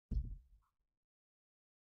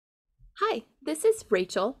Hi, this is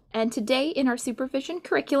Rachel, and today in our Supervision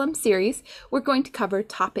Curriculum series, we're going to cover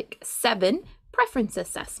Topic 7, Preference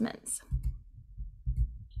Assessments.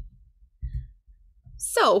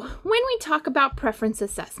 So, when we talk about preference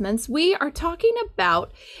assessments, we are talking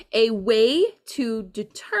about a way to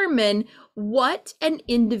determine what an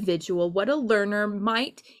individual, what a learner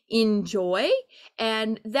might enjoy,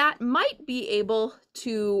 and that might be able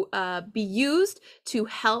to be used to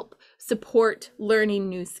help support learning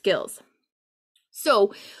new skills.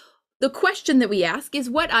 So, the question that we ask is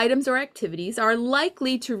what items or activities are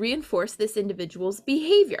likely to reinforce this individual's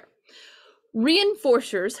behavior?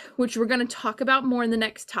 Reinforcers, which we're going to talk about more in the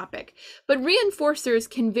next topic, but reinforcers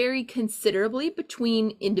can vary considerably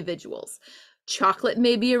between individuals. Chocolate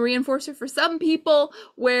may be a reinforcer for some people,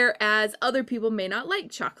 whereas other people may not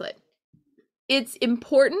like chocolate. It's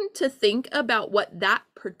important to think about what that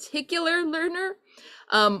particular learner,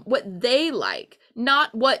 what they like,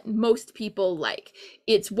 not what most people like.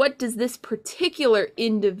 It's what does this particular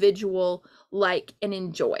individual like and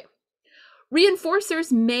enjoy.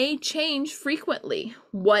 Reinforcers may change frequently.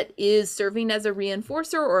 What is serving as a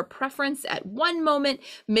reinforcer or a preference at one moment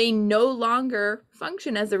may no longer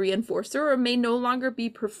function as a reinforcer or may no longer be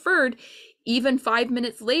preferred even 5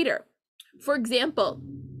 minutes later. For example,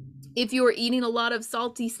 if you are eating a lot of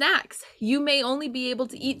salty snacks, you may only be able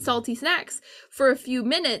to eat salty snacks for a few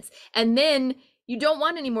minutes, and then you don't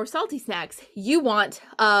want any more salty snacks. You want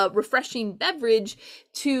a refreshing beverage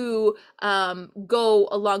to go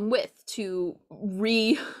along with, to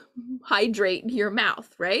rehydrate your mouth,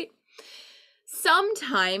 right?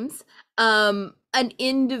 Sometimes an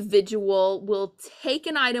individual will take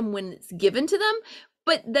an item when it's given to them,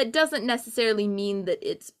 but that doesn't necessarily mean that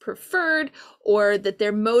it's preferred or that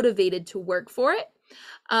they're motivated to work for it.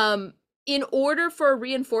 In order for a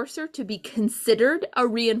reinforcer to be considered a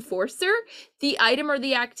reinforcer, the item or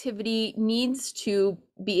the activity needs to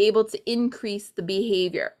be able to increase the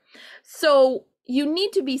behavior. So you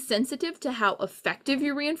need to be sensitive to how effective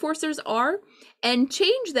your reinforcers are and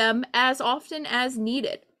change them as often as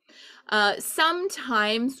needed.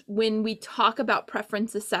 Sometimes when we talk about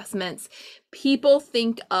preference assessments, people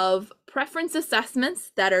think of preference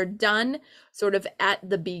assessments that are done sort of at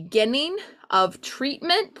the beginning of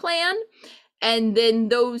treatment plan, and then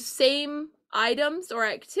those same items or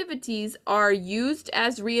activities are used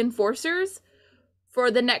as reinforcers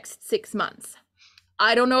for the next 6 months.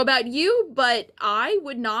 I don't know about you, but I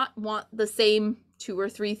would not want the same 2 or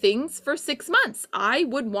 3 things for 6 months. I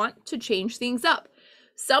would want to change things up.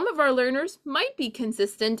 Some of our learners might be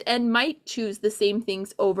consistent and might choose the same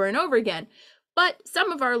things over and over again, but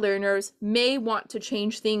some of our learners may want to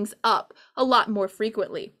change things up a lot more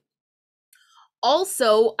frequently.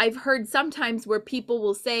 Also, I've heard sometimes where people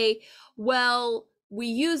will say, well, we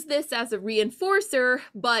use this as a reinforcer,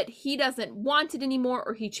 but he doesn't want it anymore,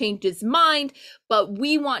 or he changed his mind, but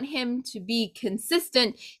we want him to be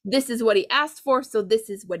consistent. This is what he asked for, so this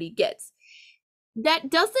is what he gets. That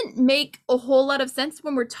doesn't make a whole lot of sense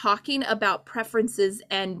when we're talking about preferences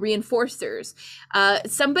and reinforcers.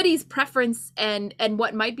 Somebody's preference and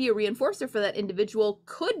what might be a reinforcer for that individual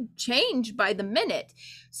could change by the minute.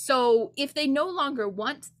 So if they no longer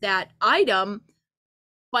want that item,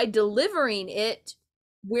 by delivering it,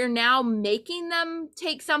 we're now making them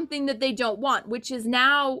take something that they don't want, which is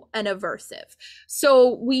now an aversive.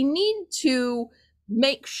 So we need to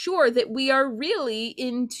make sure that we are really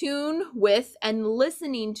in tune with and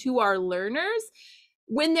listening to our learners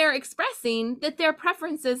when they're expressing that their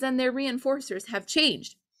preferences and their reinforcers have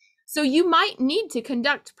changed. So you might need to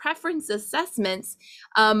conduct preference assessments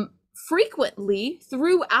frequently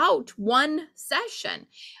throughout one session.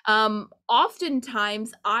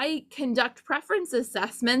 Oftentimes I conduct preference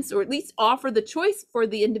assessments, or at least offer the choice for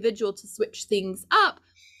the individual to switch things up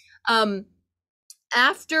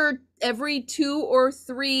after every 2 or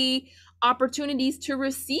 3 opportunities to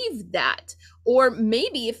receive that. Or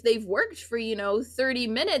maybe if they've worked for 30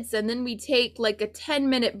 minutes and then we take like a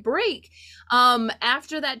 10-minute break,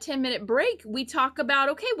 after that 10-minute break we talk about,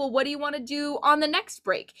 okay, well, what do you want to do on the next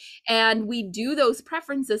break? And we do those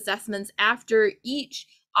preference assessments after each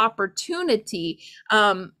opportunity,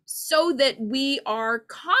 so that we are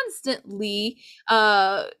constantly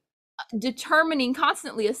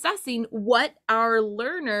constantly assessing what our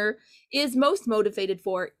learner is most motivated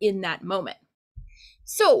for in that moment.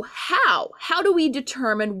 So how do we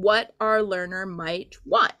determine what our learner might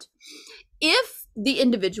want? If the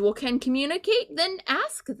individual can communicate, then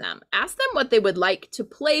ask them what they would like to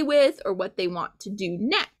play with or what they want to do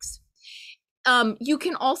next. You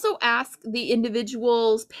can also ask the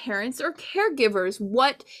individual's parents or caregivers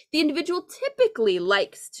what the individual typically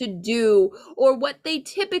likes to do or what they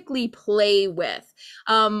typically play with.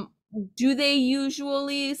 Do they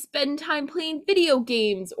usually spend time playing video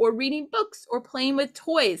games or reading books or playing with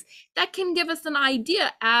toys? That can give us an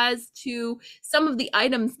idea as to some of the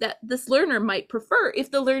items that this learner might prefer if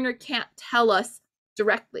the learner can't tell us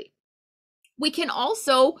directly. We can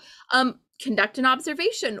also conduct an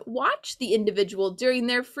observation, watch the individual during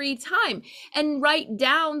their free time, and write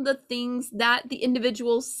down the things that the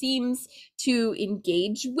individual seems to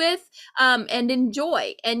engage with and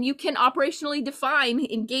enjoy. And you can operationally define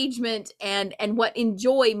engagement and what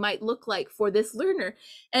enjoy might look like for this learner,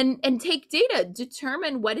 and take data,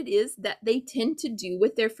 determine what it is that they tend to do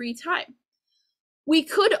with their free time. We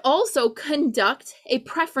could also conduct a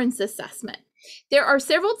preference assessment. There are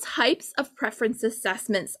several types of preference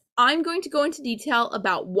assessments. I'm going to go into detail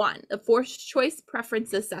about one, the forced choice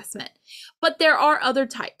preference assessment, but there are other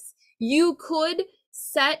types. You could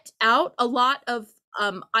set out a lot of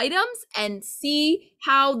items and see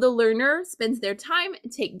how the learner spends their time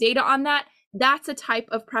and take data on that. That's a type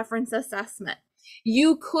of preference assessment.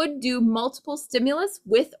 You could do multiple stimulus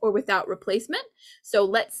with or without replacement. So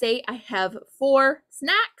let's say I have 4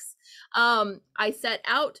 snacks. I set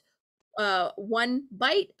out one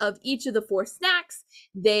bite of each of the 4 snacks.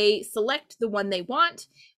 They select the one they want.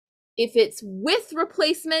 If it's with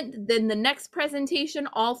replacement, then the next presentation,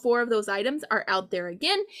 all 4 of those items are out there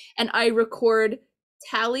again, and I record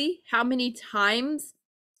tally how many times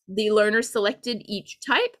the learner selected each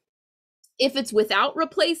type. If it's without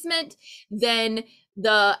replacement, then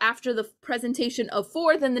after the presentation of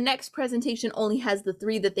 4, then the next presentation only has the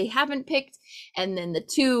 3 that they haven't picked, and then the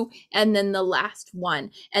 2, and then the last one.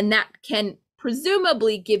 And that can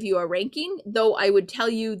presumably give you a ranking, though I would tell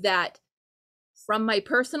you that from my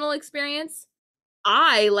personal experience,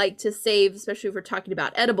 I like to save, especially if we're talking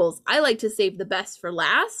about edibles, I like to save the best for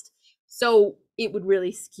last. So it would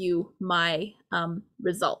really skew my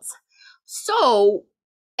results. So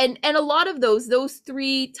And a lot of those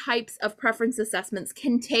 3 types of preference assessments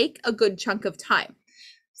can take a good chunk of time.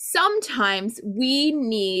 Sometimes we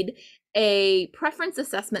need a preference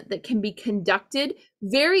assessment that can be conducted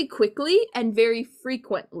very quickly and very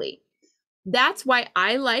frequently. That's why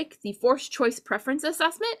I like the forced choice preference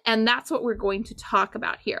assessment, and that's what we're going to talk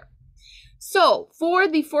about here. So for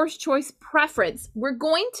the forced choice preference, we're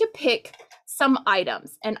going to pick some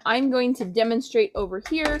items, and I'm going to demonstrate over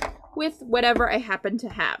here with whatever I happen to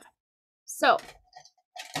have. So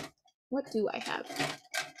what do I have?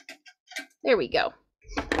 There we go.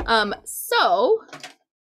 So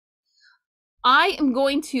I am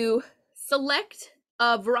going to select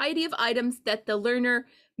a variety of items that the learner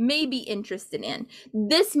may be interested in.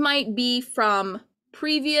 This might be from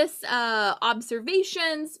previous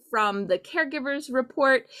observations, from the caregiver's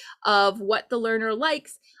report of what the learner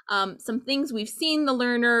likes, some things we've seen the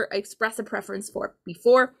learner express a preference for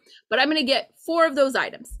before, but I'm going to get 4 of those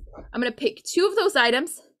items. I'm going to pick 2 of those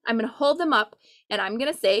items, I'm going to hold them up, and I'm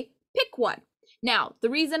going to say, pick one. Now, the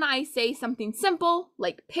reason I say something simple,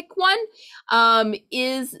 like pick one,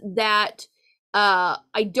 is that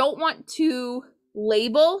I don't want to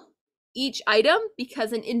label each item,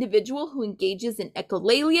 because an individual who engages in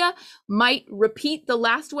echolalia might repeat the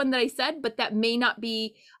last one that I said, but that may not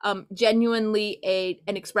be genuinely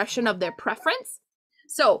an expression of their preference.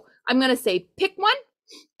 So I'm going to say pick one,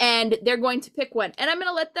 and they're going to pick one, and I'm going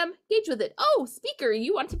to let them engage with it. Oh, speaker,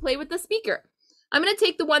 you want to play with the speaker. I'm going to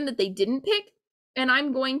take the one that they didn't pick, and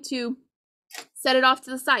I'm going to set it off to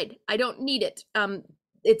the side. I don't need it.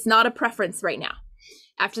 It's not a preference right now.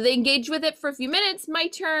 After they engage with it for a few minutes, my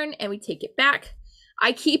turn, and we take it back.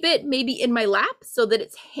 I keep it maybe in my lap so that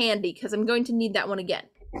it's handy, because I'm going to need that one again.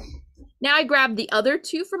 Now I grab the other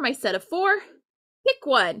 2 from my set of 4. Pick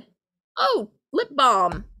one. Oh, lip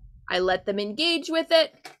balm. I let them engage with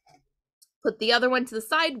it. Put the other one to the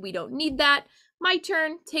side. We don't need that. My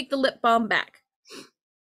turn. Take the lip balm back.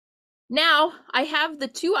 Now I have the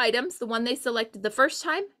 2 items, the one they selected the first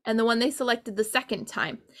time and the one they selected the second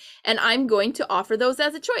time, and I'm going to offer those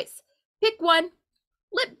as a choice. Pick one.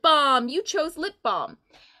 Lip balm. You chose lip balm.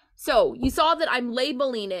 So you saw that I'm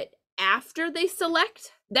labeling it after they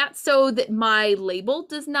select. That's so that my label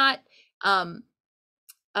does not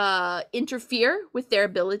interfere with their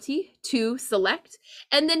ability to select.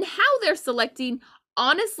 And then how they're selecting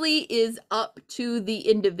honestly is up to the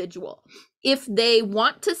individual. If they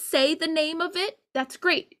want to say the name of it, that's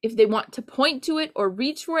great. If they want to point to it or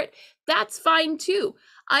reach for it, that's fine too.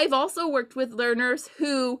 I've also worked with learners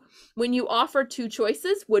who, when you offer 2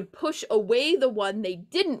 choices, would push away the one they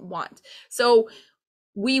didn't want. So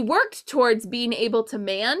we worked towards being able to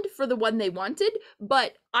mand for the one they wanted,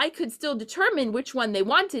 but I could still determine which one they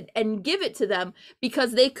wanted and give it to them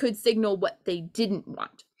because they could signal what they didn't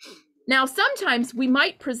want. Now, sometimes we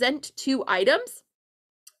might present 2 items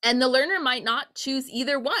and the learner might not choose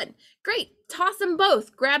either one. Great, toss them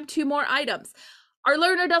both, grab 2 more items. Our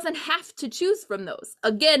learner doesn't have to choose from those.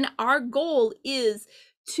 Again, our goal is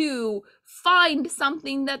to find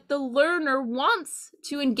something that the learner wants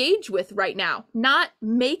to engage with right now, not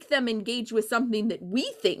make them engage with something that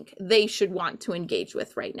we think they should want to engage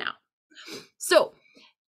with right now. So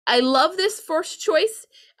I love this first choice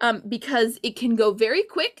because it can go very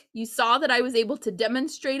quick. You saw that I was able to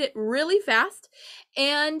demonstrate it really fast,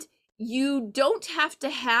 and you don't have to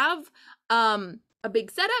have a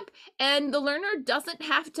big setup, and the learner doesn't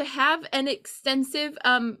have to have an extensive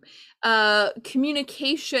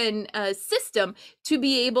communication system to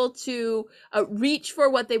be able to reach for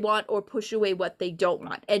what they want or push away what they don't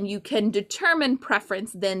want. And you can determine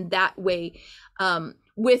preference then that way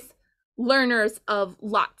with learners of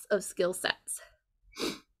lots of skill sets.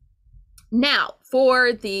 Now,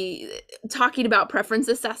 for the talking about preference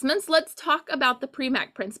assessments, let's talk about the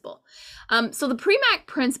PREMAC principle. So the PREMAC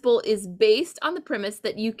principle is based on the premise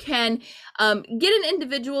that you can get an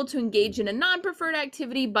individual to engage in a non-preferred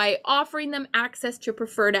activity by offering them access to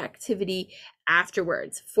preferred activity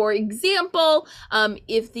afterwards. For example,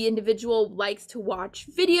 if the individual likes to watch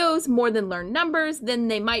videos more than learn numbers, then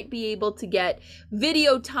they might be able to get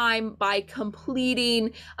video time by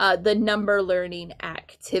completing the number learning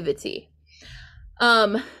activity.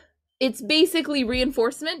 It's basically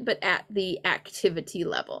reinforcement, but at the activity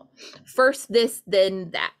level. First this,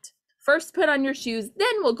 then that. First put on your shoes,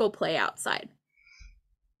 then we'll go play outside.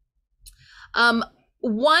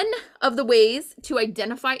 One of the ways to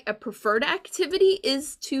identify a preferred activity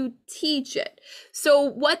is to teach it. So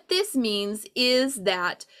what this means is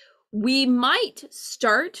that we might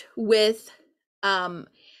start with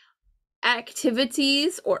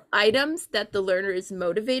activities or items that the learner is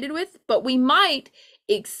motivated with, but we might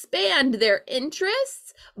expand their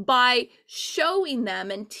interests by showing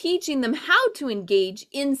them and teaching them how to engage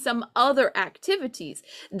in some other activities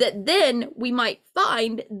that then we might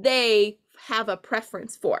find they have a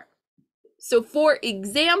preference for. So for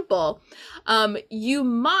example, you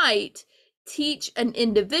might teach an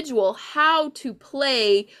individual how to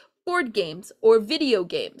play board games or video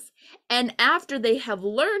games. And after they have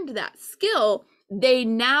learned that skill, they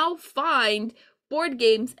now find board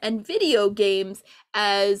games and video games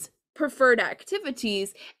as preferred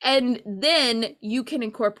activities, and then you can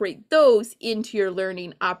incorporate those into your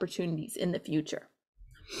learning opportunities in the future.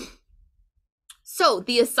 So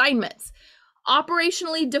the assignments.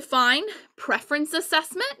 Operationally define preference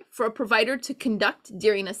assessment for a provider to conduct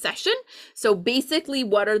during a session. So basically,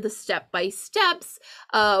 what are the step-by-steps?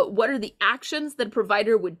 What are the actions that a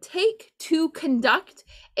provider would take to conduct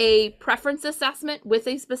a preference assessment with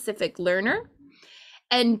a specific learner?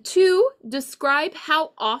 And 2, describe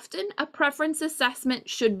how often a preference assessment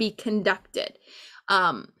should be conducted.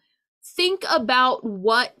 Think about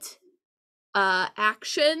what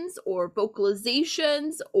actions or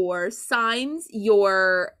vocalizations or signs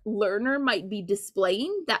your learner might be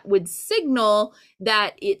displaying that would signal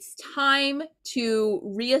that it's time to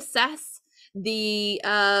reassess the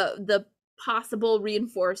possible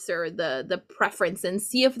reinforcer, the preference, and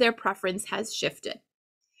see if their preference has shifted.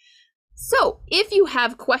 So if you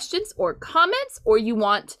have questions or comments, or you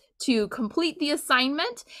want to complete the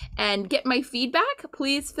assignment and get my feedback,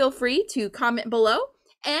 please feel free to comment below.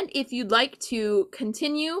 And if you'd like to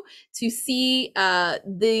continue to see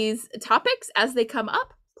these topics as they come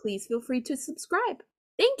up, please feel free to subscribe.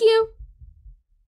 Thank you.